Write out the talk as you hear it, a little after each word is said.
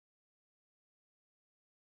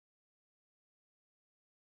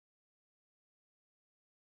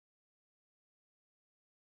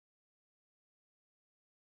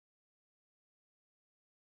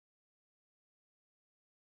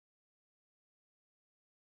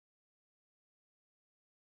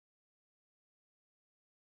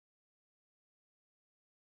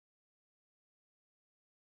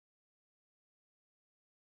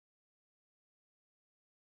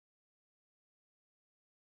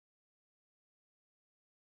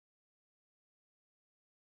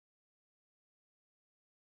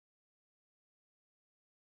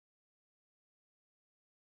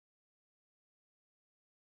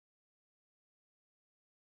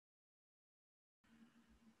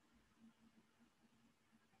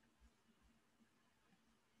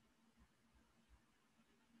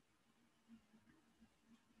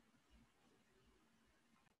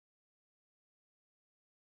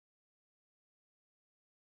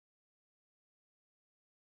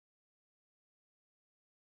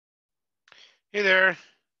Hey there.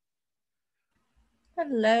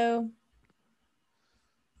 Hello.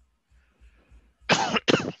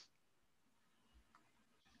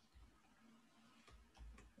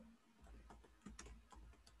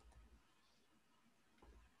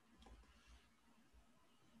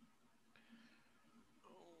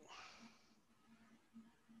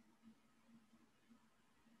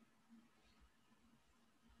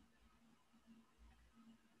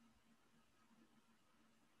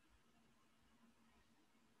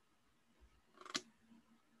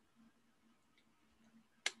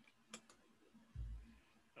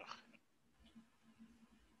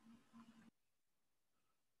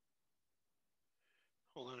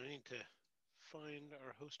 Hold on, I need to find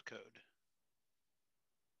our host code.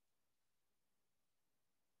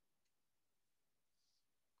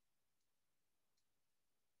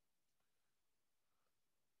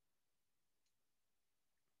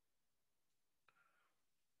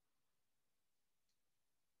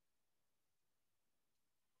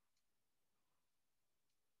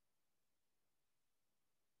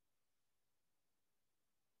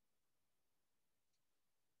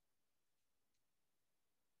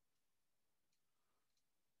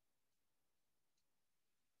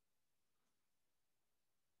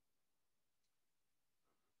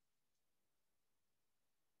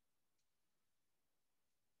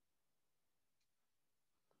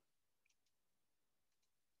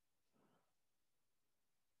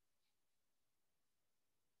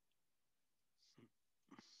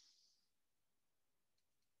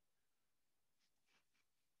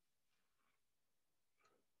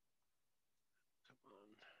 Come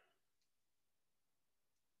on.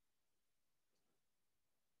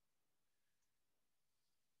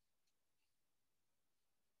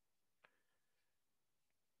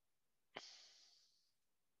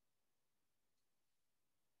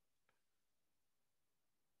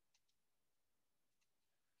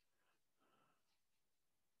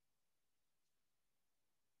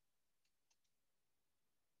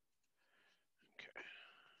 Okay.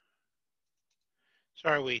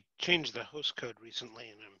 Sorry, we changed the host code recently,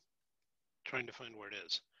 and I'm trying to find where it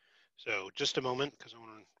is. So just a moment, because I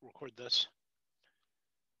want to record this.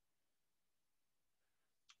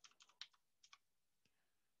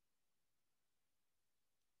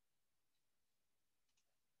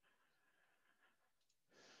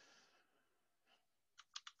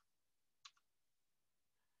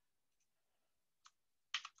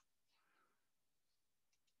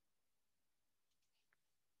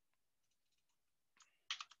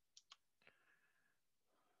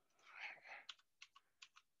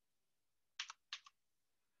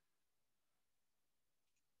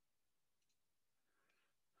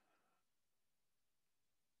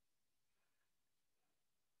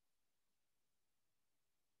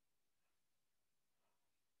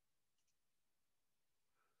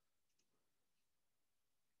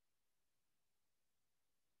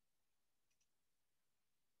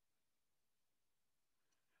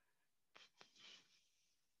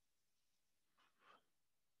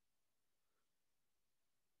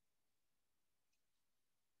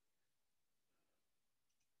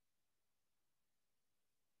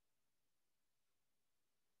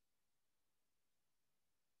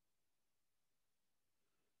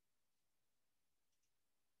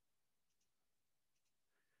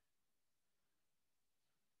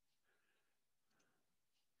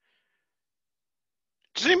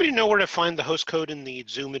 Does anybody know where to find the host code in the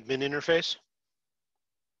Zoom admin interface?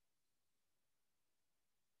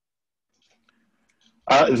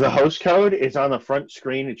 The host code is on the front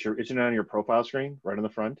screen. Isn't it on your profile screen, right on the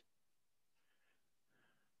front?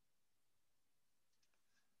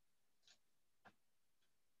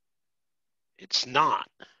 It's not.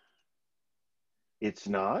 It's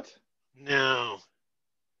not? No.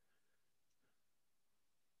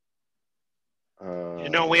 You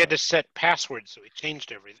know, we Uh, had to set passwords, so we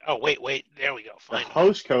changed everything. Oh, wait. There we go. the Finally.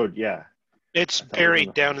 host code, yeah. It's I thought it was on buried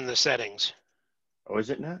the down front. in the settings. Oh, is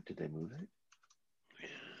it not? Did they move it?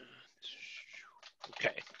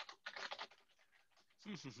 Okay.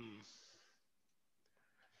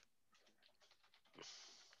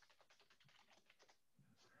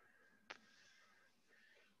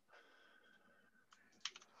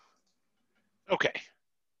 Okay.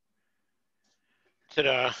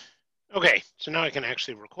 Ta-da. Okay, so now I can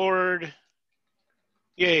actually record.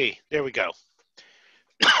 Yay, there we go.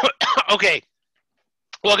 Okay,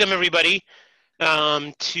 welcome everybody to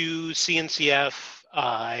CNCF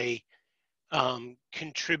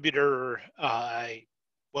contributor,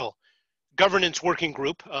 governance working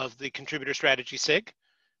group of the Contributor Strategy SIG.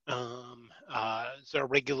 It's our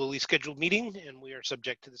regularly scheduled meeting, and we are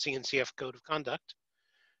subject to the CNCF Code of Conduct.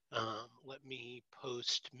 Let me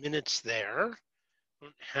post minutes there. I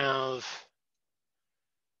don't have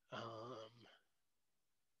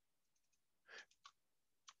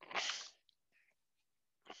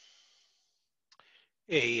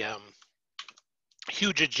a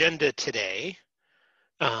huge agenda today.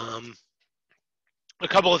 A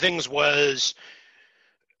couple of things was,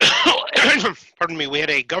 pardon me, we had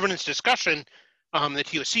a governance discussion, the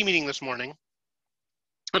TOC meeting this morning,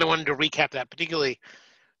 and I wanted to recap that, particularly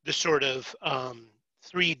the sort of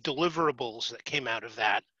 3 deliverables that came out of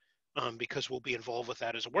that, because we'll be involved with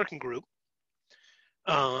that as a working group.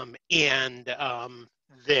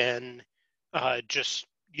 Then just,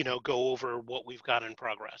 go over what we've got in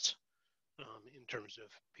progress in terms of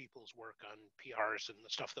people's work on PRs and the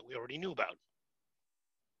stuff that we already knew about.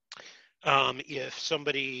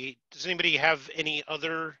 Does anybody have any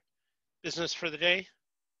other business for the day?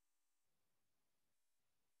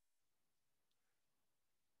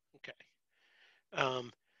 Okay.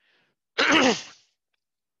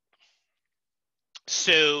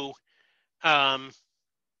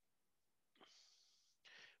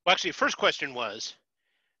 Well, actually, first question was,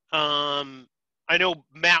 I know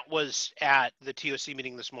Matt was at the TOC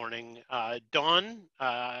meeting this morning. Dawn,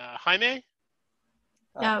 Jaime?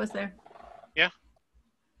 Yeah, I was there. Yeah?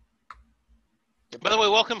 By the way,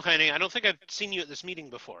 welcome, Jaime. I don't think I've seen you at this meeting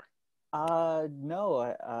before.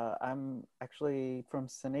 No, I'm actually from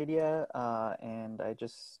Canada, and I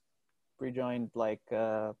just rejoined like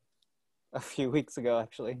a few weeks ago,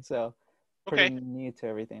 actually. So pretty new to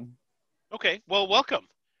everything. Okay, well, welcome.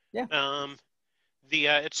 Yeah.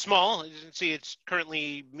 It's small. As you can see, it's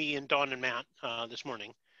currently me and Dawn and Matt this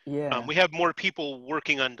morning. Yeah. We have more people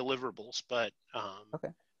working on deliverables, but okay.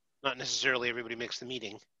 Not necessarily everybody makes the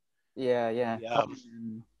meeting. Yeah.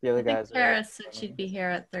 The other guys. Sarah said she'd be here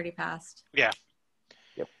at 30 past. Yeah.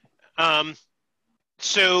 Yep.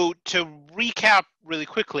 So to recap really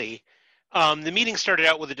quickly, the meeting started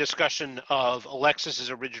out with a discussion of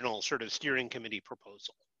Alexis's original sort of steering committee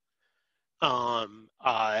proposal.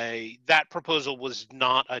 That proposal was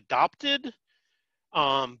not adopted,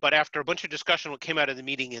 but after a bunch of discussion, what came out of the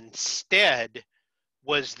meeting instead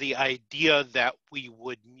was the idea that we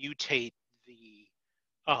would mutate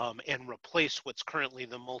and replace what's currently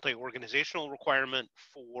the multi-organizational requirement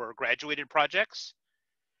for graduated projects,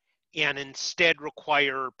 and instead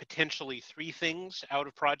require potentially 3 things out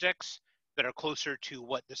of projects that are closer to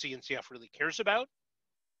what the CNCF really cares about.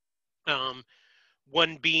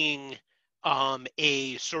 One being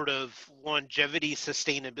a sort of longevity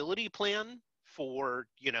sustainability plan for,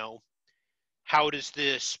 how does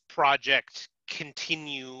this project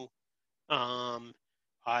continue,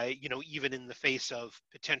 even in the face of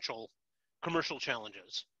potential commercial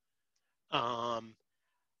challenges. That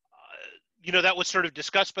was sort of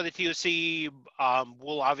discussed by the TOC.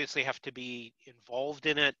 We'll obviously have to be involved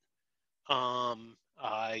in it.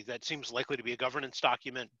 That seems likely to be a governance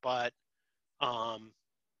document, but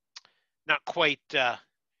not quite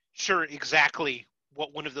sure exactly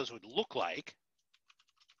what one of those would look like.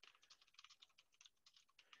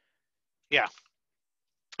 Yeah.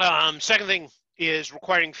 Second thing is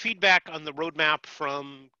requiring feedback on the roadmap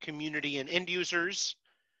from community and end users.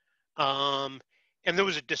 And there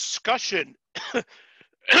was a discussion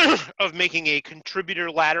of making a contributor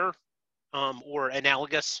ladder or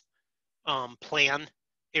analogous plan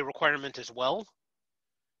a requirement as well.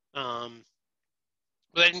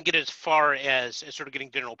 But I didn't get as far as sort of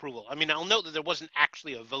getting general approval. I mean, I'll note that there wasn't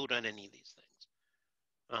actually a vote on any of these things.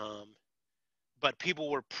 But people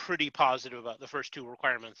were pretty positive about the first 2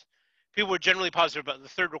 requirements. People were generally positive about the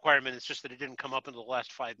 3rd requirement. It's just that it didn't come up in the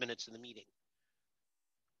last 5 minutes of the meeting.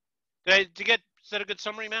 Is that a good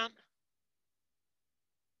summary, Matt?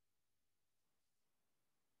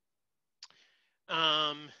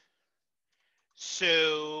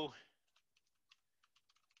 So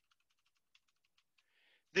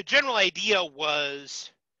the general idea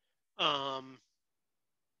was, I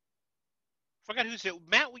forgot who said,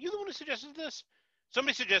 Matt, were you the one who suggested this?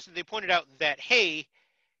 Somebody suggested, they pointed out that, hey,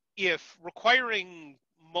 if requiring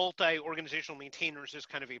multi-organizational maintainers is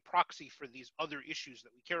kind of a proxy for these other issues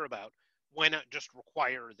that we care about, why not just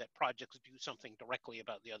require that projects do something directly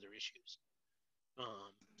about the other issues?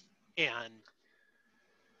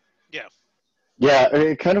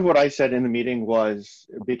 Yeah, kind of what I said in the meeting was,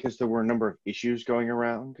 because there were a number of issues going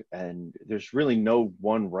around and there's really no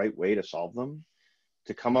one right way to solve them,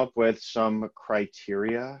 to come up with some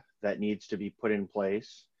criteria that needs to be put in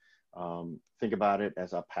place. Think about it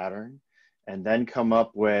as a pattern, and then come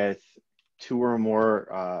up with 2 or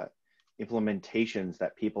more implementations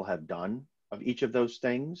that people have done of each of those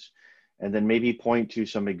things, and then maybe point to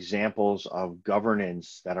some examples of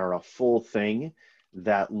governance that are a full thing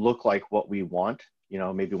that look like what we want. You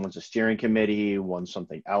know, maybe one's a steering committee, one's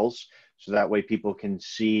something else. So that way people can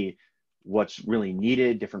see what's really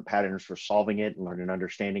needed, different patterns for solving it, and learn an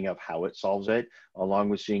understanding of how it solves it, along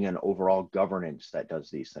with seeing an overall governance that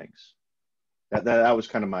does these things. That was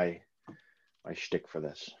kind of my shtick for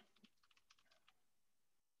this.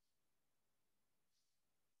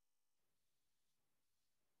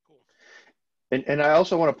 And I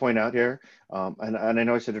also want to point out here, and I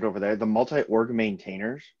know I said it over there, the multi-org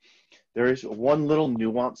maintainers, there is one little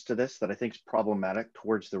nuance to this that I think is problematic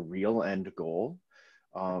towards the real end goal.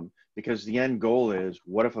 Because the end goal is,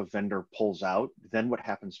 what if a vendor pulls out? Then what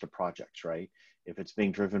happens to projects, right? If it's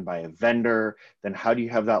being driven by a vendor, then how do you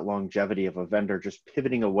have that longevity of a vendor just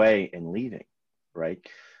pivoting away and leaving, right?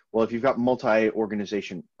 Well, if you've got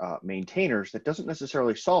multi-organization maintainers, that doesn't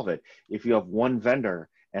necessarily solve it if you have one vendor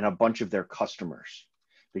and a bunch of their customers.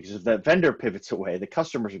 Because if that vendor pivots away, the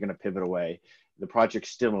customers are going to pivot away, the project's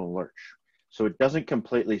still in a lurch. So it doesn't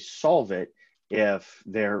completely solve it if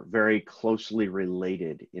they're very closely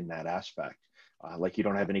related in that aspect. Like you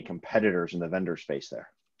don't have any competitors in the vendor space there.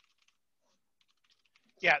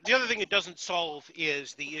 Yeah, the other thing it doesn't solve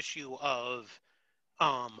is the issue of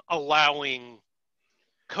allowing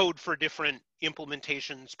code for different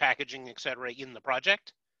implementations, packaging, et cetera, in the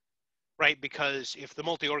project, right? Because if the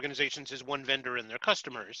multi-organizations is one vendor and their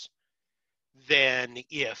customers, then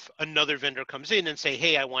if another vendor comes in and say,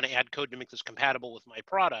 hey, I want to add code to make this compatible with my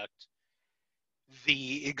product,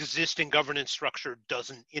 the existing governance structure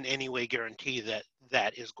doesn't in any way guarantee that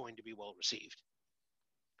that is going to be well received.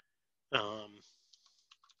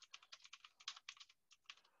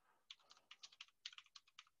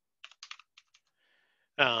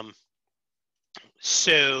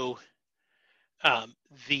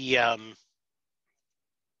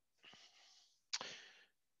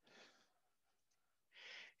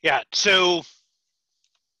 Yeah, so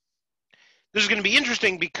this is going to be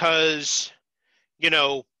interesting because, you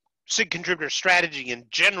know, SIG contributor strategy in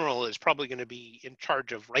general is probably going to be in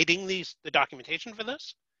charge of writing the documentation for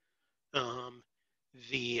this. And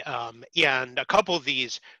a couple of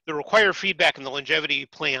these, the required feedback and the longevity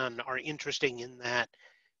plan are interesting in that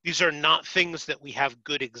these are not things that we have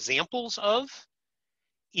good examples of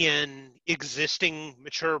in existing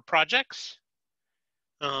mature projects.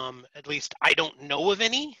 At least I don't know of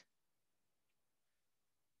any.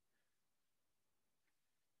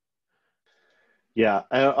 Yeah,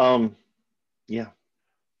 yeah,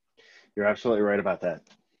 you're absolutely right about that.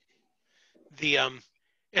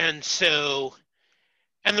 And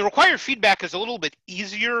the required feedback is a little bit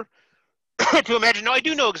easier to imagine. Now, I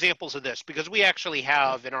do know examples of this because we actually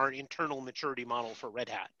have in our internal maturity model for Red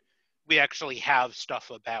Hat, we actually have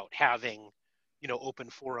stuff about having, you know, open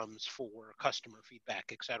forums for customer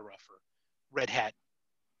feedback, et cetera, for Red Hat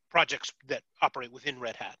projects that operate within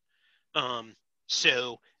Red Hat.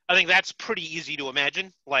 So I think that's pretty easy to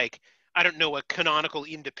imagine. Like, I don't know a canonical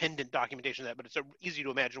independent documentation of that, but it's easy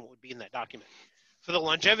to imagine what would be in that document. For the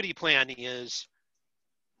longevity plan is,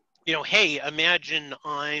 you know, hey, imagine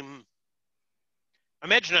I'm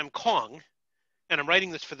Kong, and I'm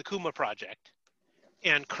writing this for the Kuma project,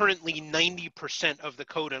 and currently 90% of the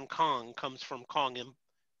code on Kong comes from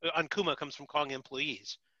on Kuma comes from Kong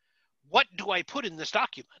employees. What do I put in this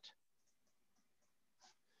document?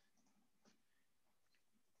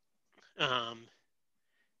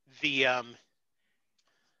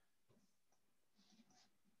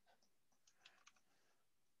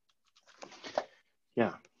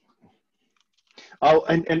 Yeah. Oh,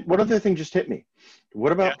 and one other thing just hit me.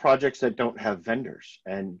 What about projects that don't have vendors?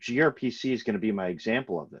 And gRPC is going to be my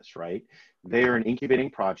example of this, right? They are an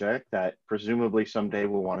incubating project that presumably someday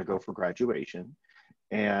will want to go for graduation.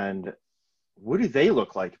 And what do they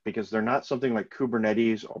look like? Because they're not something like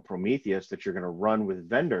Kubernetes or Prometheus that you're going to run with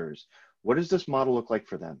vendors. What does this model look like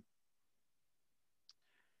for them?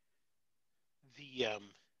 Yeah,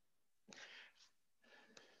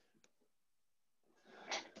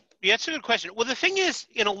 that's a good question. Well, the thing is,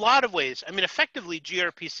 in a lot of ways, I mean, effectively,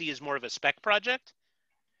 gRPC is more of a spec project.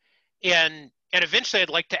 And eventually,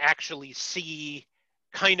 I'd like to actually see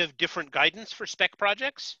kind of different guidance for spec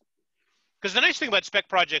projects. Because the nice thing about spec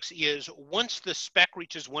projects is once the spec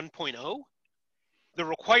reaches 1.0, the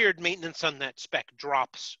required maintenance on that spec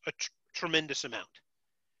drops a tremendous amount.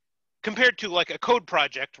 Compared to like a code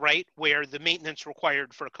project, right, where the maintenance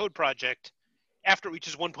required for a code project after it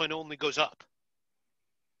reaches 1.0 only goes up.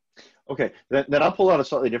 Okay, then I'll pull out a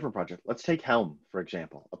slightly different project. Let's take Helm, for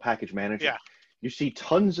example, a package manager. Yeah. You see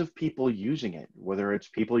tons of people using it, whether it's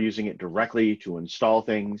people using it directly to install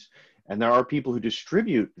things, and there are people who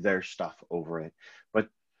distribute their stuff over it. But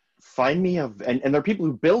find me and there are people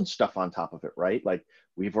who build stuff on top of it, right? Like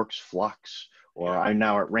Weaveworks Flux, or I'm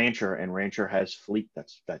now at Rancher, and Rancher has Fleet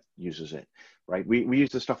that uses it, right? We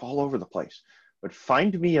use this stuff all over the place. But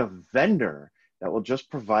find me a vendor that will just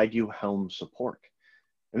provide you Helm support.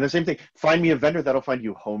 And the same thing, find me a vendor that'll find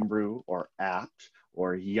you Homebrew or apt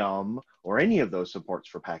or Yum or any of those supports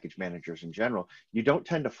for package managers in general. You don't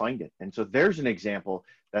tend to find it. And so there's an example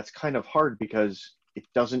that's kind of hard because it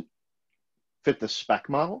doesn't fit the spec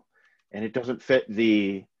model, and it doesn't fit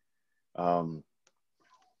the,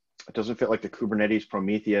 it doesn't fit like the Kubernetes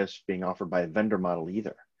Prometheus being offered by a vendor model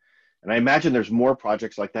either. And I imagine there's more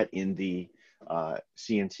projects like that in the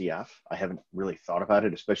CNCF. I haven't really thought about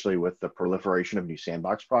it, especially with the proliferation of new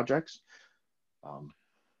sandbox projects.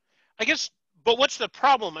 I guess, but what's the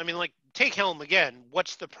problem? I mean, like, take Helm again.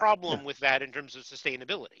 What's the problem with that in terms of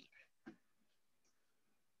sustainability?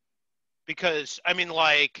 Because, I mean,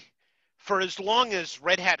 like, for as long as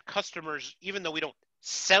Red Hat customers, even though we don't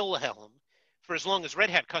sell Helm, for as long as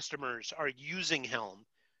Red Hat customers are using Helm,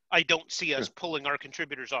 I don't see us pulling our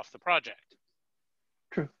contributors off the project.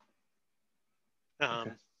 True.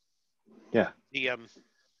 Okay. Yeah. The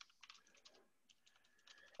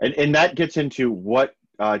and that gets into what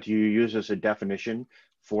do you use as a definition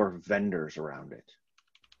for vendors around it,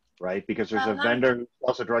 right? Because there's a vendor who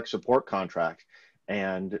sells a direct support contract,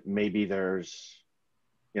 and maybe there's,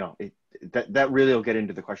 you know, that really will get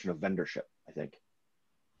into the question of vendorship, I think.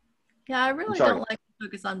 Yeah, I really don't like to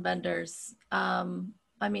focus on vendors.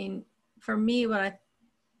 I mean, for me,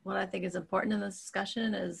 what I think is important in this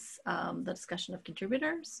discussion is the discussion of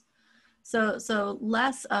contributors. So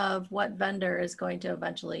less of what vendor is going to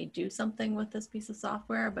eventually do something with this piece of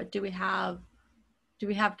software, but do we have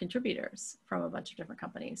contributors from a bunch of different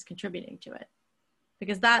companies contributing to it?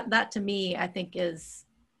 Because that to me, I think is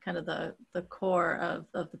kind of the core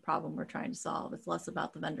of the problem we're trying to solve. It's less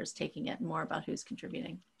about the vendors taking it and more about who's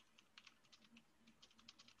contributing.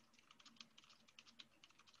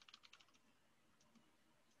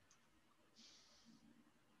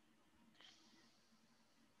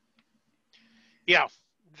 Yeah,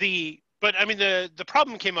 but I mean, the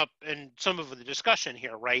problem came up in some of the discussion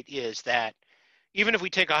here, right, is that even if we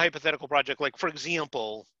take a hypothetical project, like, for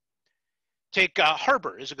example, take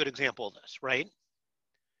Harbor is a good example of this, right?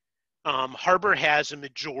 Harbor has a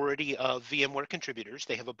majority of VMware contributors.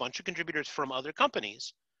 They have a bunch of contributors from other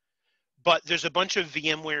companies, but there's a bunch of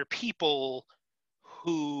VMware people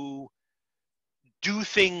who do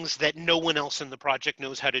things that no one else in the project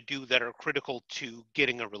knows how to do that are critical to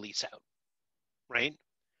getting a release out, right?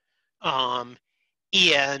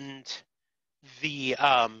 And the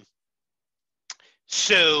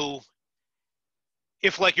so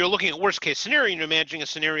if, like, you're looking at worst case scenario, you're imagining a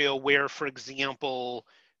scenario where, for example,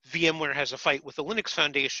 VMware has a fight with the Linux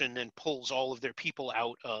Foundation and pulls all of their people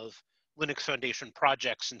out of Linux Foundation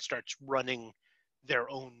projects and starts running their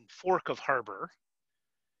own fork of Harbor,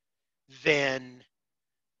 then,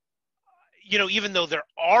 you know, even though there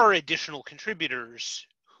are additional contributors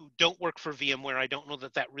who don't work for VMware, I don't know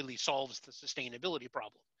that that really solves the sustainability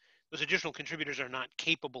problem. Those additional contributors are not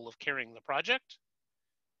capable of carrying the project.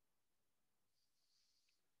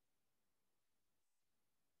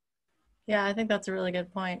 Yeah, I think that's a really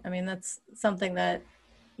good point. I mean, that's something that,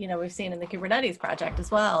 you know, we've seen in the Kubernetes project as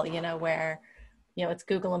well, you know, where, you know, it's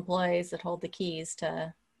Google employees that hold the keys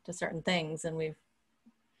to certain things, and we've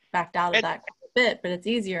backed out of that quite a bit, but it's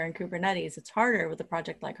easier in Kubernetes. It's harder with a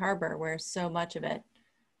project like Harbor, where so much of it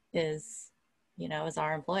is, you know, is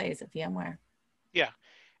our employees at VMware. Yeah.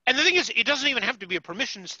 And the thing is, it doesn't even have to be a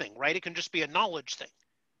permissions thing, right? It can just be a knowledge thing,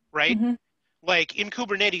 right? Mm-hmm. Like, in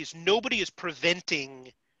Kubernetes, nobody is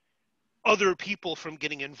preventing other people from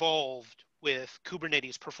getting involved with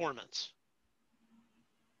Kubernetes performance.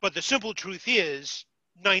 But the simple truth is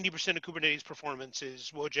 90% of Kubernetes performance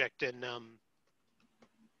is Wojciech and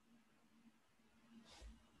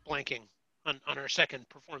blanking on our second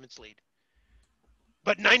performance lead.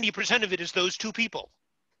 But 90% of it is those two people.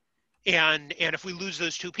 And if we lose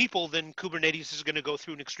those two people, then Kubernetes is going to go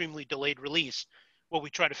through an extremely delayed release while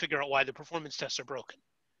we try to figure out why the performance tests are broken.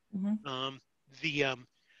 Mm-hmm.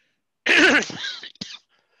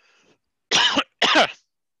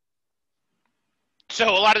 So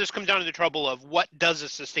a lot of this comes down to the trouble of what does a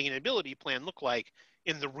sustainability plan look like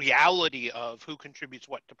in the reality of who contributes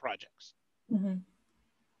what to projects. Mm-hmm.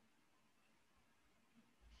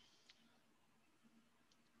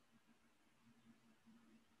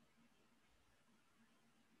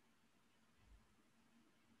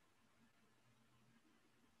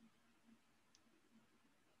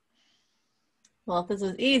 Well, if this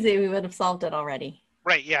was easy, we would have solved it already.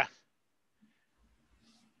 Right, yeah.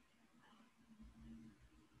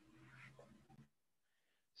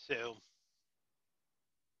 So,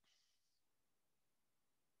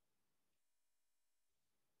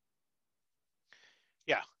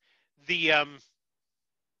 yeah, the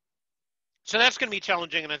so that's going to be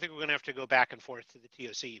challenging, and I think we're going to have to go back and forth to the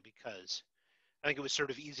TOC, because I think it was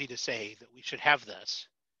sort of easy to say that we should have this,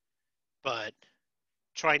 but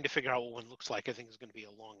trying to figure out what one looks like, I think, is going to be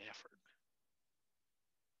a long effort.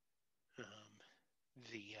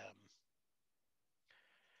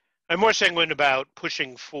 I'm more sanguine about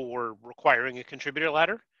pushing for requiring a contributor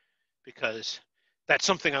ladder, because that's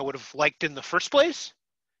something I would have liked in the first place,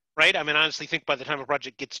 right? I mean, I honestly think by the time a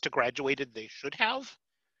project gets to graduated, they should have,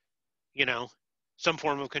 some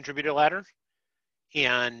form of contributor ladder.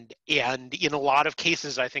 And in a lot of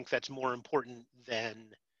cases, I think that's more important than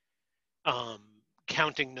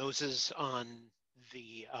counting noses on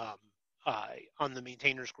the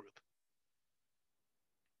maintainers group.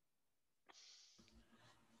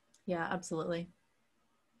 Yeah, absolutely.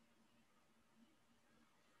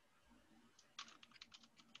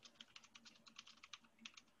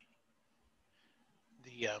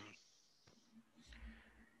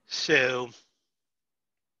 So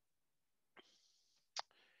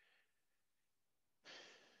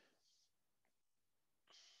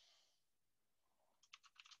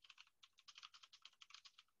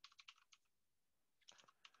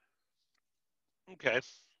okay.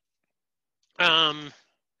 So I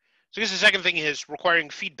guess the second thing is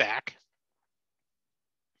requiring feedback.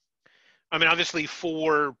 I mean, obviously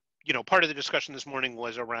part of the discussion this morning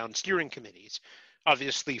was around steering committees.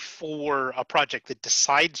 Obviously, for a project that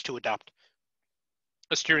decides to adopt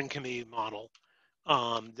a steering committee model,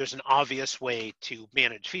 there's an obvious way to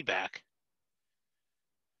manage feedback.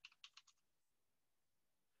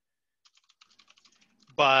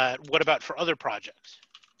 But what about for other projects?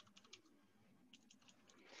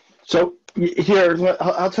 So here,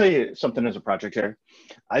 I'll tell you something as a project chair.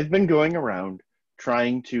 I've been going around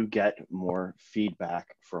trying to get more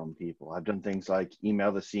feedback from people. I've done things like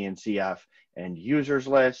email the CNCF and users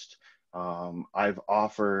list. I've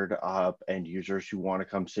offered up end users who want to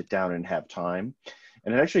come sit down and have time.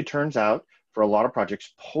 And it actually turns out for a lot of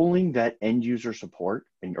projects, pulling that end user support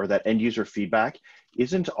or that end user feedback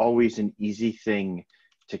isn't always an easy thing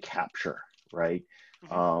to capture, right?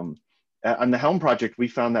 Mm-hmm. On the Helm project, we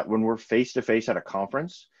found that when we're face-to-face at a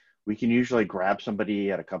conference, we can usually grab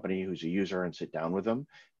somebody at a company who's a user and sit down with them.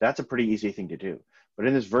 That's a pretty easy thing to do. But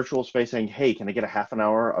in this virtual space saying, hey, can I get a half an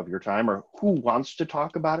hour of your time? Or who wants to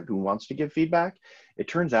talk about it? Who wants to give feedback? It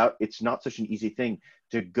turns out it's not such an easy thing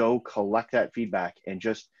to go collect that feedback and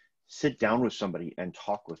just sit down with somebody and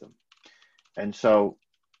talk with them. And so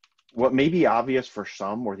what may be obvious for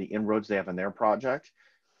some, or the inroads they have in their project,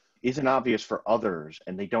 isn't obvious for others,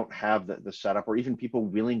 and they don't have the setup or even people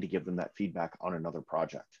willing to give them that feedback on another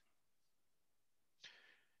project.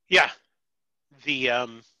 Yeah,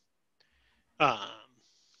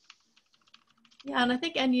 and I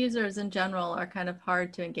think end users in general are kind of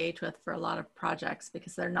hard to engage with for a lot of projects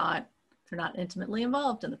because they're not intimately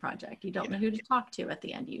involved in the project. You don't know who to talk to at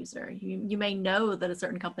the end user. You may know that a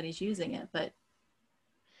certain company is using it, but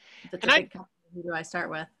if it's a big company, who do I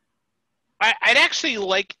start with? I'd actually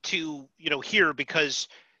like to, hear, because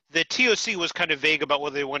the TOC was kind of vague about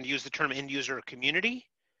whether they wanted to use the term end user or community.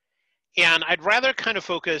 And I'd rather kind of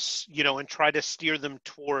focus, and try to steer them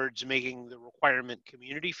towards making the requirement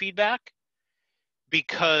community feedback.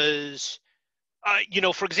 Because,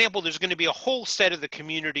 for example, there's going to be a whole set of the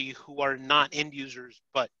community who are not end users,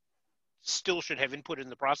 but still should have input in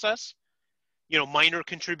the process. Minor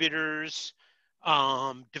contributors,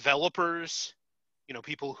 developers,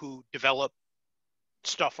 people who develop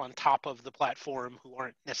stuff on top of the platform who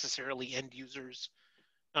aren't necessarily end users.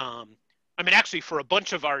 I mean, actually, for a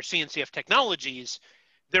bunch of our CNCF technologies,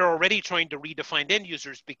 they're already trying to redefine end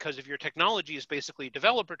users, because if your technology is basically a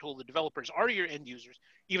developer tool, the developers are your end users,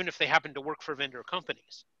 even if they happen to work for vendor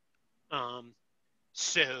companies. For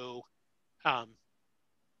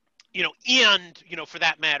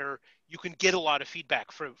that matter, you can get a lot of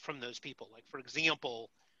feedback from those people. Like, for example,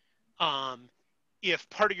 if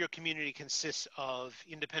part of your community consists of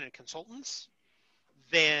independent consultants,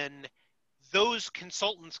 then those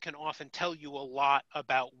consultants can often tell you a lot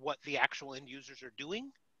about what the actual end users are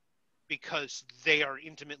doing, because they are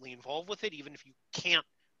intimately involved with it, even if you can't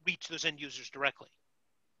reach those end users directly.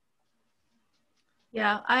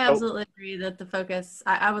 Yeah, I absolutely agree that the focus,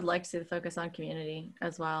 I would like to see the focus on community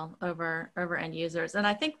as well over end users. And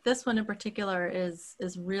I think this one in particular is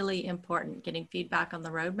really important, getting feedback on the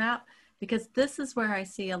roadmap, because this is where I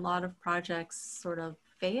see a lot of projects sort of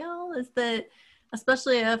fail, is that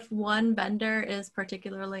Especially if one vendor is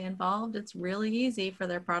particularly involved, it's really easy for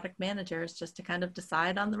their product managers just to kind of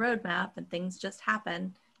decide on the roadmap and things just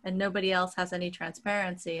happen and nobody else has any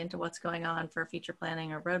transparency into what's going on for feature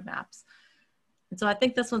planning or roadmaps. And so I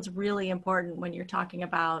think this one's really important when you're talking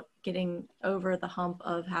about getting over the hump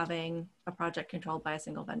of having a project controlled by a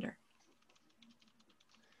single vendor.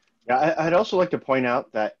 Yeah, I'd also like to point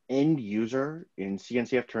out that end user in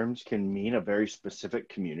CNCF terms can mean a very specific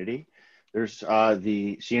community. There's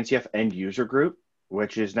the CNCF end user group,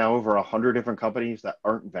 which is now over 100 different companies that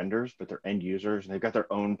aren't vendors, but they're end users, and they've got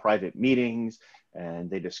their own private meetings, and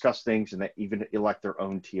they discuss things, and they even elect their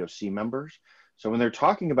own TOC members. So when they're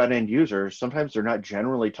talking about end users, sometimes they're not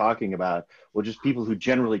generally talking about, well, just people who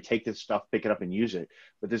generally take this stuff, pick it up and use it,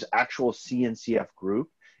 but this actual CNCF group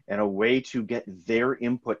and a way to get their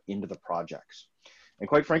input into the projects. And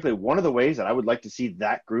quite frankly, one of the ways that I would like to see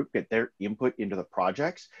that group get their input into the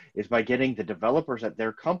projects is by getting the developers at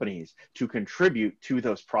their companies to contribute to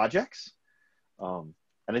those projects. And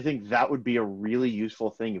I think that would be a really useful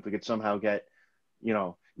thing if we could somehow get, you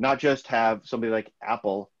know, not just have somebody like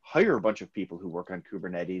Apple hire a bunch of people who work on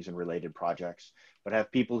Kubernetes and related projects, but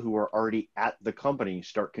have people who are already at the company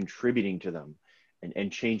start contributing to them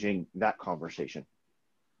and changing that conversation.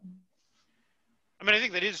 I mean, I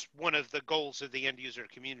think that is one of the goals of the end user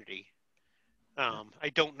community. I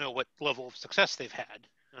don't know what level of success they've had,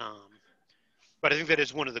 but I think that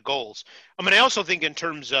is one of the goals. I mean, I also think in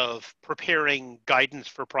terms of preparing guidance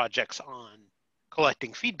for projects on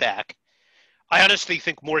collecting feedback, I honestly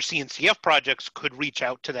think more CNCF projects could reach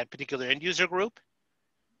out to that particular end user group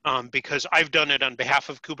because I've done it on behalf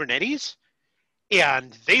of Kubernetes,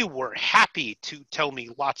 and they were happy to tell me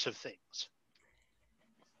lots of things.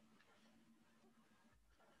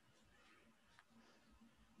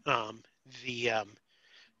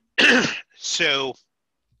 So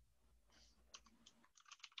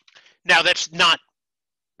now that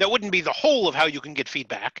wouldn't be the whole of how you can get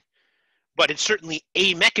feedback, but it's certainly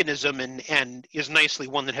a mechanism and is nicely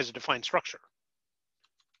one that has a defined structure.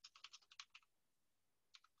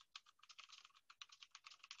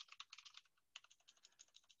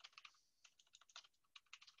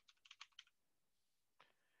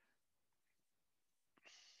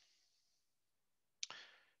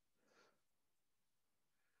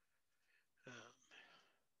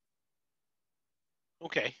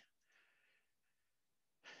 Okay.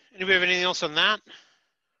 Anybody have anything else on that?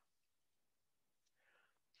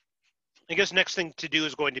 I guess next thing to do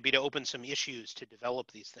is going to be to open some issues to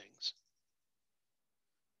develop these things.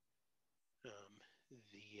 I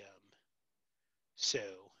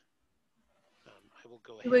will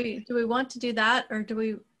go ahead. Do we want to do that, or do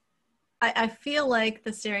we? I feel like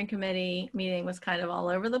the steering committee meeting was kind of all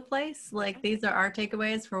over the place. Like, these are our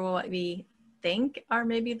takeaways for what we think are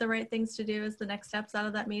maybe the right things to do as the next steps out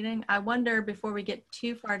of that meeting. I wonder, before we get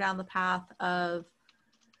too far down the path of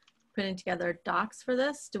putting together docs for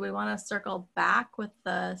this, do we want to circle back with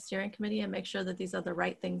the steering committee and make sure that these are the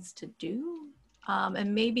right things to do?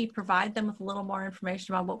 And maybe provide them with a little more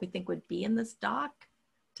information about what we think would be in this doc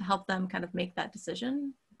to help them kind of make that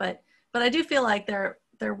decision. But I do feel like there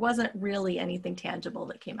wasn't really anything tangible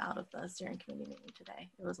that came out of the steering committee meeting today.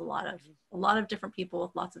 It was a lot of different people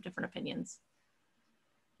with lots of different opinions,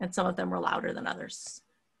 and some of them were louder than others.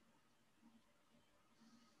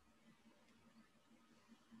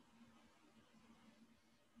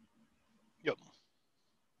 Yep.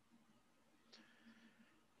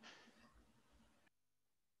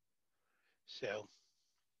 So,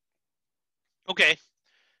 okay.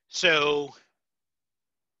 So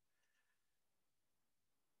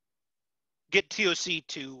get TOC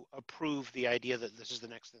to approve the idea that this is the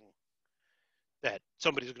next thing that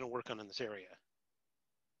somebody's going to work on in this area.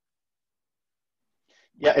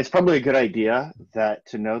 Yeah, it's probably a good idea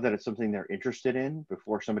to know that it's something they're interested in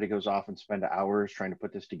before somebody goes off and spend hours trying to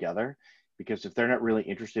put this together. Because if they're not really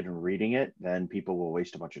interested in reading it, then people will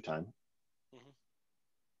waste a bunch of time. Mm-hmm.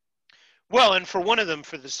 Well, and for one of them,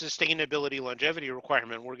 for the sustainability longevity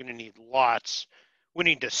requirement, we're going to need we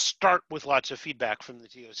need to start with lots of feedback from the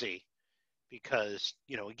TOC. Because,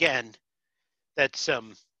 you know, again, that's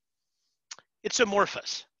it's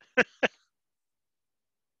amorphous.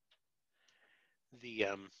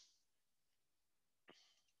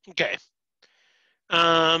 Okay.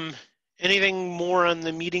 Anything more on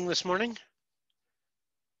the meeting this morning?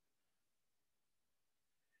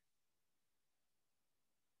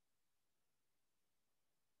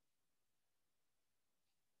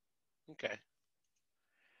 Okay.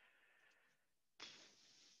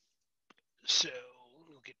 So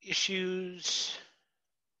look at issues.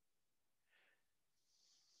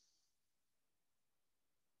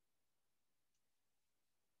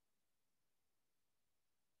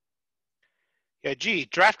 Yeah, gee,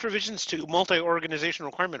 draft revisions to multi-organization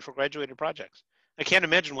requirement for graduated projects. I can't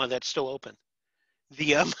imagine why that's still open.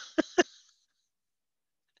 The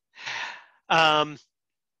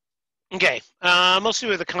okay, mostly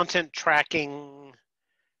with the content tracking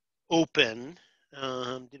open.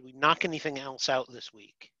 Did we knock anything else out this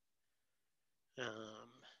week?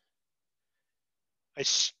 I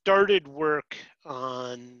started work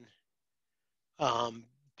on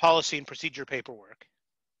policy and procedure paperwork.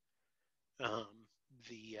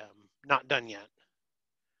 Not done yet.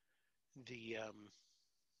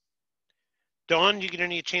 Dawn, you get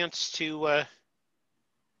any chance to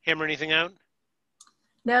hammer anything out?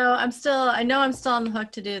 No, I know I'm still on the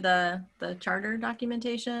hook to do the charter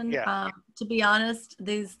documentation. Yeah. To be honest,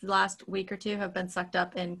 these last week or two have been sucked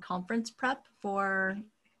up in conference prep for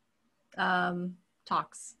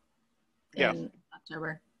talks in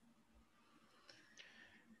October.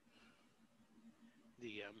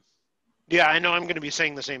 Yeah, I know I'm going to be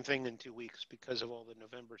saying the same thing in 2 weeks because of all the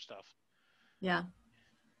November stuff. Yeah.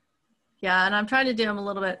 Yeah, and I'm trying to do them a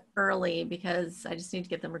little bit early because I just need to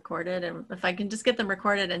get them recorded. And if I can just get them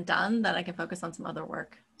recorded and done, then I can focus on some other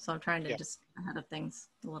work. So I'm trying to just get ahead of things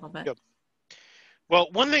a little bit. Yep. Well,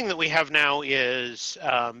 one thing that we have now is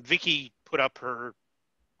Vicky put up her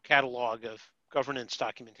catalog of governance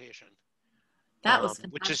documentation. That was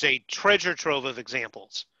which is a treasure trove of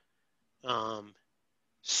examples.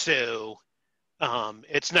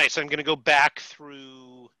 It's nice. I'm going to go back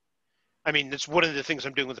through. I mean, it's one of the things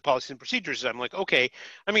I'm doing with the policies and procedures. Is I'm like, okay,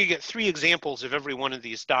 I'm going to get 3 examples of every one of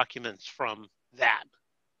these documents from that.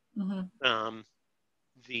 Mm-hmm.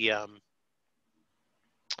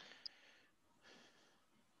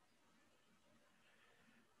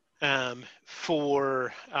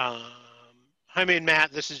 For Jaime and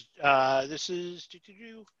Matt, this is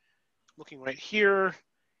looking right here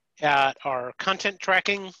at our content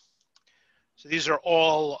tracking. So these are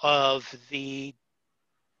all of the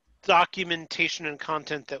documentation and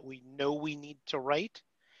content that we know we need to write.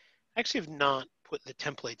 I actually have not put the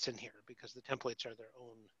templates in here because the templates are their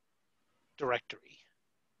own directory.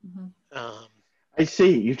 Mm-hmm. I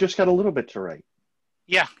see. You've just got a little bit to write.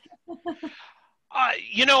 Yeah.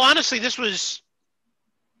 Honestly, this was,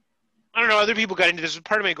 I don't know, other people got into this.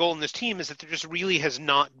 Part of my goal in this team is that there just really has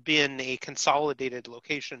not been a consolidated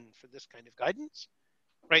location for this kind of guidance,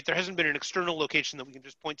 right? There hasn't been an external location that we can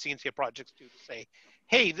just point CNCF projects to say,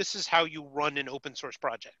 hey, this is how you run an open source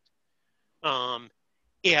project.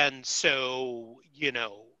 And so,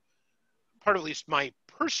 part of at least my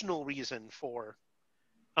personal reason for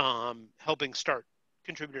helping start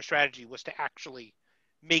contributor strategy was to actually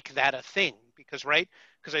make that a thing because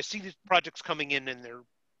I see these projects coming in and they're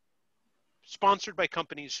sponsored by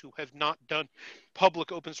companies who have not done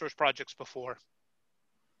public open source projects before.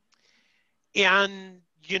 And,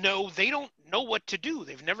 they don't know what to do.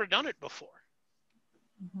 They've never done it before.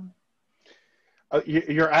 Mm-hmm.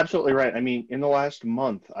 You're absolutely right. I mean, in the last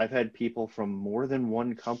month, I've had people from more than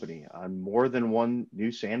one company on more than one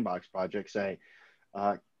new sandbox project say,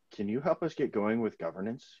 can you help us get going with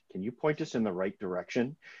governance? Can you point us in the right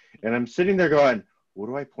direction? And I'm sitting there going, what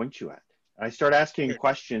do I point you at? And I start asking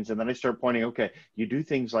questions, and then I start pointing, okay, you do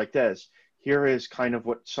things like this. Here is kind of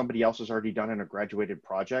what somebody else has already done in a graduated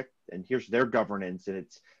project, and here's their governance, and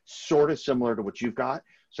it's sort of similar to what you've got.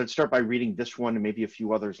 So I'd start by reading this one and maybe a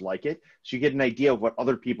few others like it, so you get an idea of what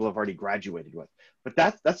other people have already graduated with. But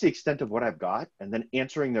that's the extent of what I've got, and then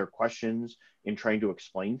answering their questions and trying to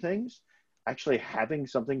explain things. Actually having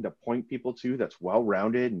something to point people to that's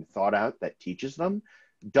well-rounded and thought out that teaches them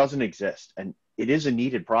doesn't exist. And it is a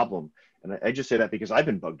needed problem. And I just say that because I've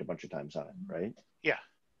been bugged a bunch of times on it, right? Yeah.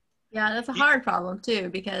 Yeah, that's a hard problem too,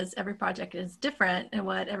 because every project is different and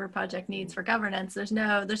what every project needs for governance. There's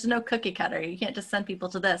no cookie cutter. You can't just send people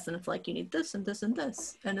to this and it's like, you need this and this and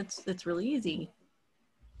this. And it's really easy.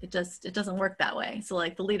 It doesn't work that way. So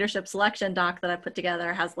like the leadership selection doc that I put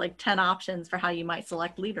together has like 10 options for how you might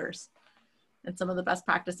select leaders. And some of the best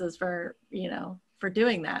practices for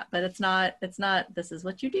doing that, but it's not, this is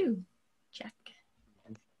what you do. Check.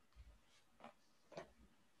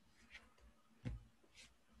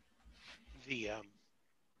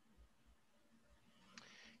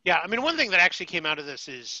 Yeah, I mean, one thing that actually came out of this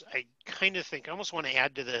is I kind of think, I almost want to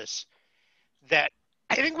add to this, that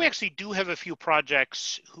I think we actually do have a few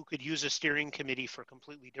projects who could use a steering committee for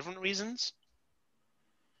completely different reasons.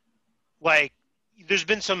 Like, there's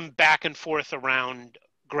been some back and forth around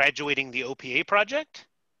graduating the OPA project.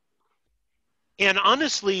 And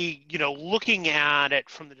honestly, looking at it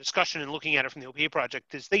from the discussion and looking at it from the OPA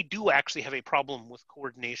project is they do actually have a problem with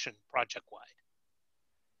coordination project-wide.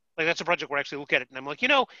 Like that's a project where I actually look at it and I'm like,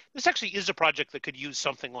 this actually is a project that could use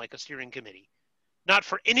something like a steering committee not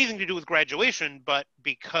for anything to do with graduation, but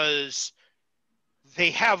because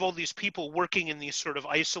they have all these people working in these sort of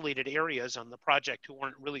isolated areas on the project who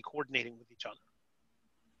aren't really coordinating with each other.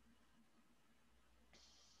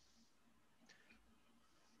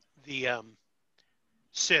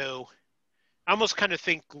 So I almost kind of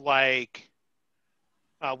think like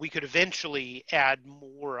we could eventually add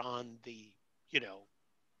more on the,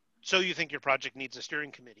 so you think your project needs a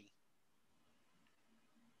steering committee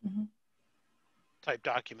type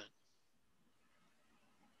document.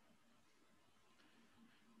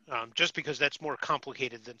 Just because that's more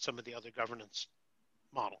complicated than some of the other governance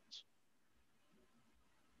models.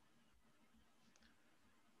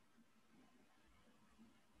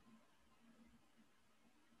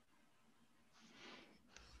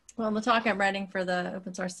 Well, the talk I'm writing for the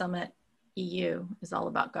Open Source Summit EU is all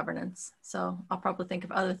about governance. So I'll probably think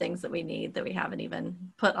of other things that we need that we haven't even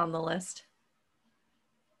put on the list.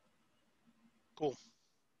 Cool.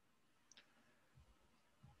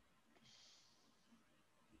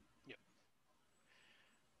 Yep.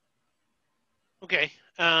 Okay.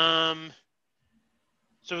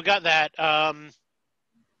 So we got that.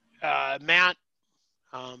 Matt,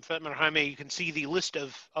 for that matter, Jaime, you can see the list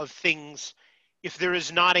of things. If there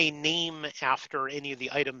is not a name after any of the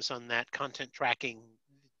items on that content tracking,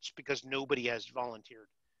 it's because nobody has volunteered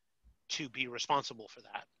to be responsible for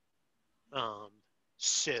that.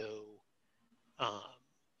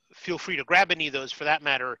 Feel free to grab any of those for that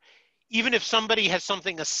matter. Even if somebody has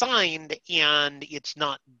something assigned and it's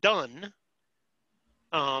not done,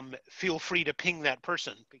 feel free to ping that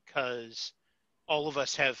person because all of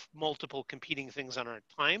us have multiple competing things on our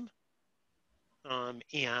time.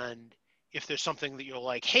 And if there's something that you're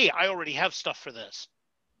like, hey, I already have stuff for this,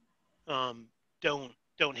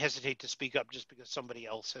 don't hesitate to speak up just because somebody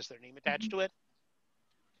else has their name attached to it.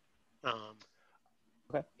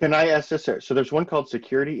 Okay. Can I ask this, sir? So there's one called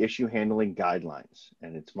Security Issue Handling Guidelines,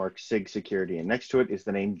 and it's marked SIG Security, and next to it is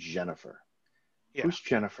the name Jennifer. Yeah. Who's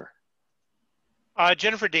Jennifer?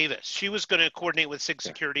 Jennifer Davis. She was going to coordinate with SIG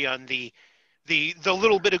Security on the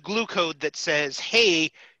little bit of glue code that says,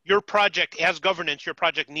 hey, your project, as governance, your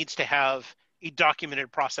project needs to have a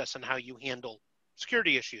documented process on how you handle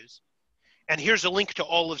security issues. And here's a link to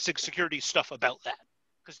all of SIG Security's stuff about that.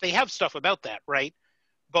 Because they have stuff about that, right?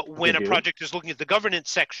 But when a project is looking at the governance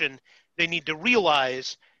section, they need to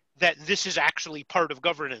realize that this is actually part of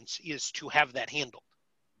governance, is to have that handled.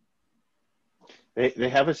 They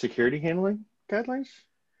have a security handling guidelines?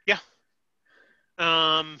 Yeah.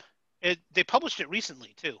 They published it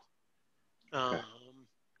recently, too. Okay.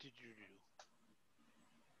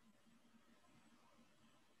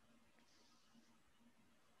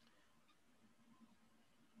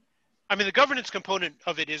 I mean, the governance component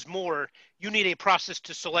of it is more, you need a process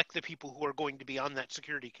to select the people who are going to be on that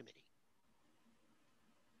security committee.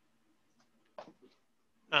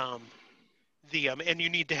 And you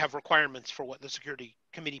need to have requirements for what the security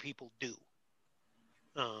committee people do.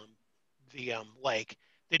 Like,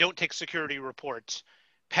 they don't take security reports,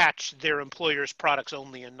 patch their employer's products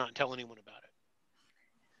only, and not tell anyone about it.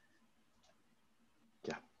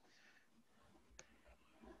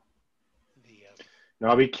 No,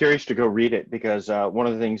 I'll be curious to go read it because one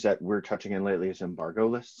of the things that we're touching in lately is embargo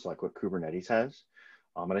lists, like what Kubernetes has.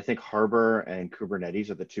 And I think Harbor and Kubernetes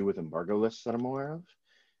are the two with embargo lists that I'm aware of.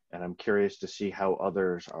 And I'm curious to see how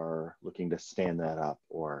others are looking to stand that up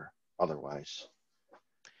or otherwise.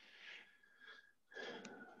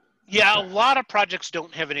 Yeah, a lot of projects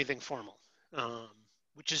don't have anything formal,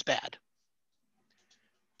 which is bad.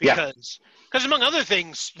 Because among other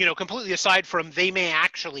things, completely aside from they may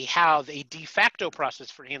actually have a de facto process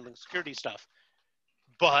for handling security stuff.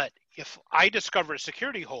 But if I discover a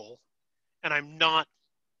security hole and I'm not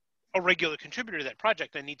a regular contributor to that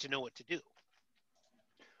project, I need to know what to do.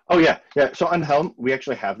 Oh, yeah. So on Helm, we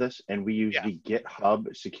actually have this, and we use the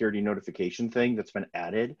GitHub security notification thing that's been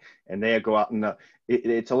added, and they go out and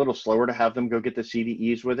it's a little slower to have them go get the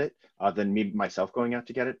CVEs with it than me myself going out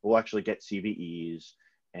to get it. We'll actually get CVEs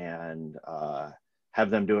and have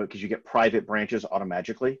them do it because you get private branches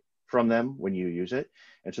automatically from them when you use it.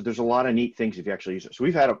 And so there's a lot of neat things if you actually use it. So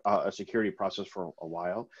we've had a security process for a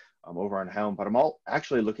while over on Helm, but I'm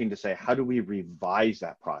actually looking to say, how do we revise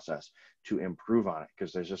that process to improve on it?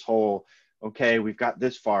 Because there's this whole, okay, we've got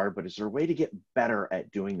this far, but is there a way to get better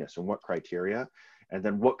at doing this and what criteria? And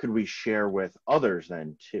then what could we share with others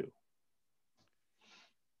then too?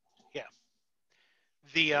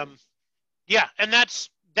 Yeah. And that's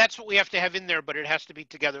what we have to have in there, but it has to be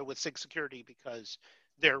together with SIG Security because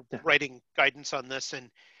they're writing guidance on this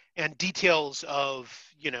and details of,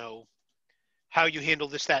 how you handle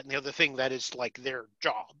this, that, and the other thing. That is like their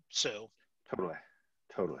job. So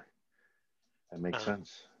Totally. That makes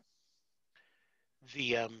sense.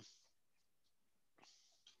 Yeah.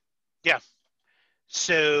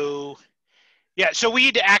 So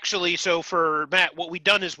we'd actually, so for Matt, what we'd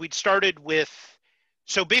done is we'd started with,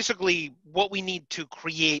 so basically what we need to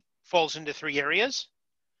create falls into 3 areas.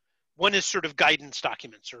 One is sort of guidance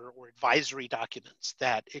documents or advisory documents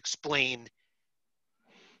that explain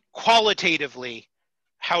qualitatively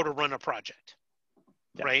how to run a project,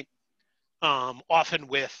 right? Often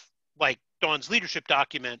with, like Dawn's leadership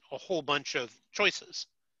document, a whole bunch of choices.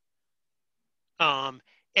 And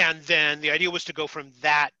then the idea was to go from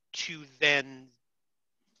that to then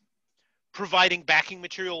providing backing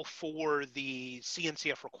material for the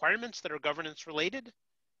CNCF requirements that are governance related.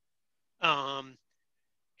 And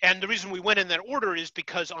the reason we went in that order is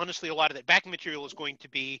because honestly, a lot of that backing material is going to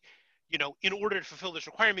be, you know, in order to fulfill this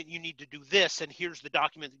requirement, you need to do this, and here's the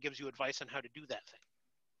document that gives you advice on how to do that thing.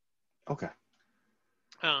 Okay.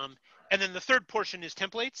 And then the third portion is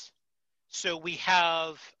templates. So we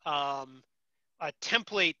have a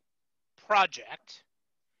template project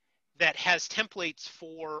that has templates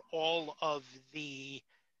for all of the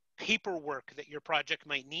paperwork that your project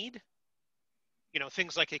might need. You know,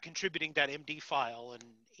 things like a contributing.md file and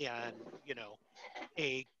you know,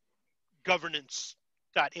 a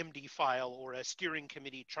governance.md file or a steering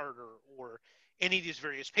committee charter or any of these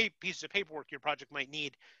various pieces of paperwork your project might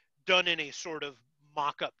need done in a sort of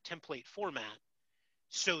mock-up template format,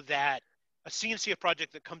 so that a CNCF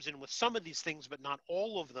project that comes in with some of these things but not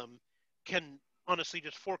all of them can honestly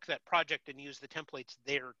just fork that project and use the templates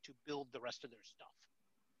there to build the rest of their stuff.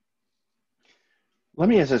 Let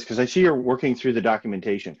me ask this, because I see you're working through the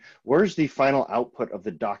documentation. Where's the final output of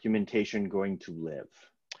the documentation going to live?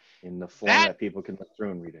 In the form that people can look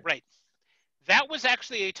through and read it? Right. That was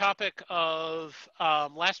actually a topic of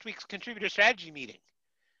last week's contributor strategy meeting,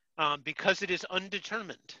 because it is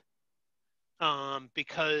undetermined.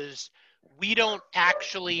 Because we don't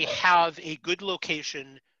actually have a good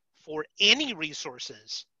location for any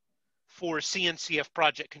resources for CNCF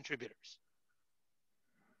project contributors.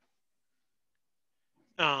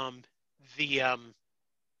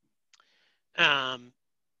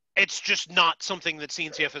 It's just not something that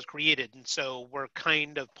CNCF has created, and so we're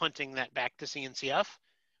kind of punting that back to CNCF,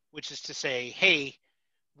 which is to say, hey,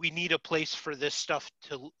 we need a place for this stuff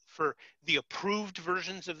to, for the approved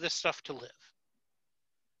versions of this stuff to live.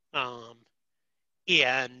 And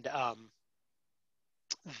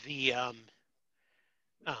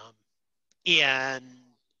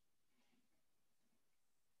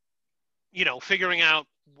you know, figuring out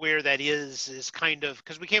where that is kind of,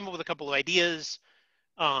 because we came up with a couple of ideas.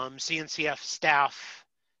 CNCF staff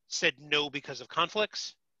said no because of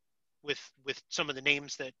conflicts with some of the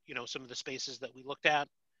names that, you know, some of the spaces that we looked at.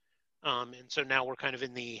 And so now we're kind of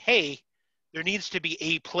in the, hey, there needs to be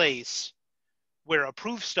a place where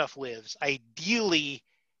approved stuff lives. Ideally,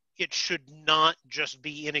 it should not just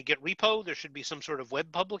be in a Git repo. There should be some sort of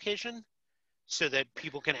web publication so that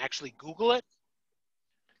people can actually Google it.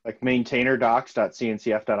 Like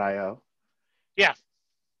maintainerdocs.cncf.io. Yeah.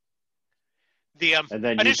 And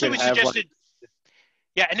then initially we suggested,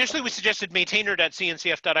 like, initially we suggested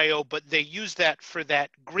maintainer.cncf.io, but they use that for that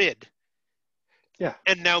grid. Yeah.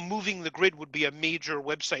 And now moving the grid would be a major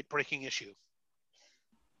website breaking issue.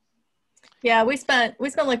 Yeah, we spent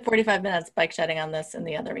like 45 minutes bike shedding on this in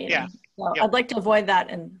the other meeting. Yeah. So Yep. I'd like to avoid that.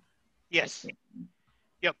 And yes.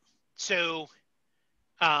 Yep. So,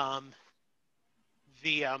 but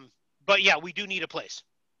yeah, we do need a place,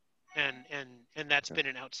 and that's been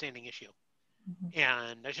an outstanding issue. Mm-hmm.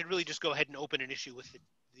 And I should really just go ahead and open an issue with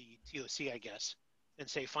the TOC, I guess, and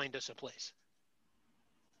say, find us a place.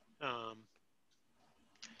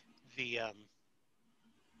 Yeah.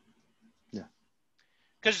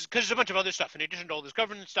 Because there's a bunch of other stuff. In addition to all this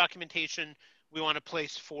governance documentation, we want a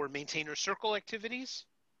place for maintainer circle activities,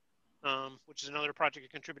 which is another project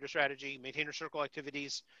of contributor strategy. Maintainer circle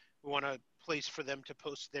activities, we want a place for them to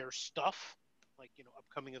post their stuff, like, you know,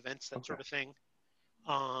 upcoming events, that sort of thing.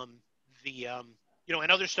 You know,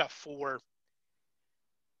 and other stuff for,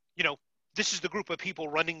 you know, this is the group of people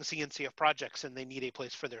running CNCF projects and they need a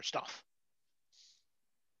place for their stuff.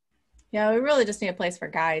 Yeah, we really just need a place for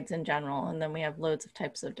guides in general, and then we have loads of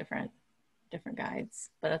types of different guides.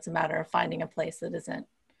 But it's a matter of finding a place that isn't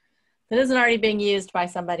already being used by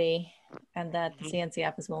somebody, and that the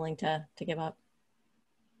CNCF is willing to give up.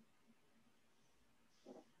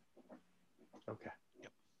 Okay.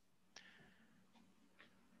 Yep.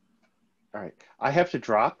 All right. I have to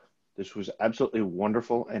drop. This was absolutely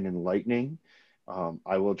wonderful and enlightening.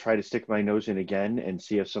 I will try to stick my nose in again and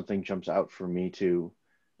see if something jumps out for me to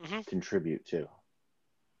contribute to.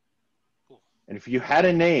 Cool. And if you had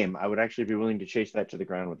a name, I would actually be willing to chase that to the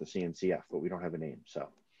ground with the CNCF, but we don't have a name. So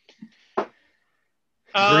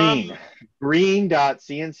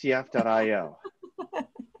green.cncf.io.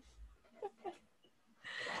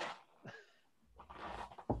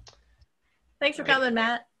 Thanks for coming,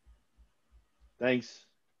 Matt. Thanks.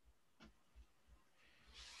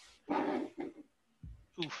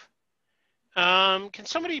 Oof. Can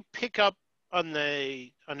somebody pick up on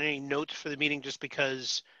any notes for the meeting, just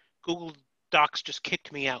because Google Docs just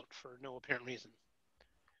kicked me out for no apparent reason?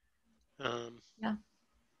 Yeah.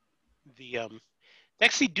 They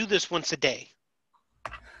actually do this once a day,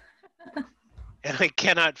 and I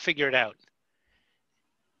cannot figure it out.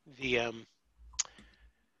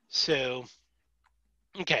 So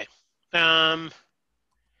okay. So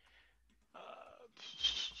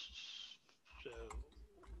do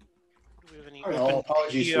we have any open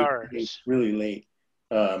apologies for being PRs? really late.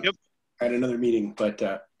 Yep. I had another meeting, but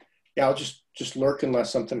yeah, I'll just lurk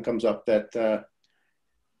unless something comes up that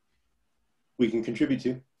we can contribute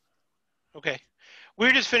to. Okay.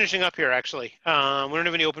 We're just finishing up here, actually. We don't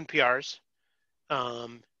have any open PRs.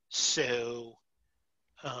 So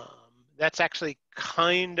that's actually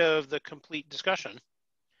kind of the complete discussion,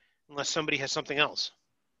 unless somebody has something else.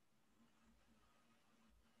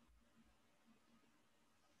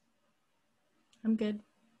 I'm good.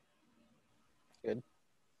 Good.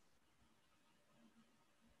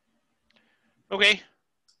 Okay.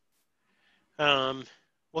 Well,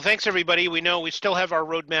 thanks, everybody. We know we still have our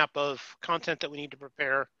roadmap of content that we need to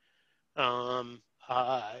prepare. For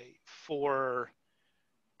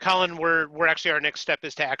Colin, we're actually, our next step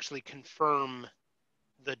is to actually confirm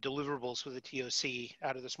the deliverables with the TOC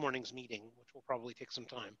out of this morning's meeting, which will probably take some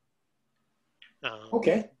time.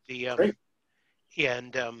 Okay. Great.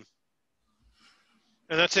 And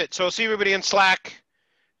that's it. So I'll see everybody in Slack.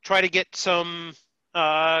 Try to get some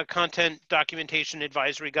content documentation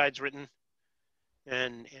advisory guides written,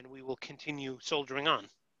 and we will continue soldiering on.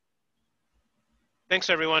 Thanks,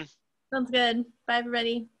 everyone. Sounds good. Bye,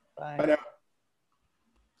 everybody. Bye. Bye now.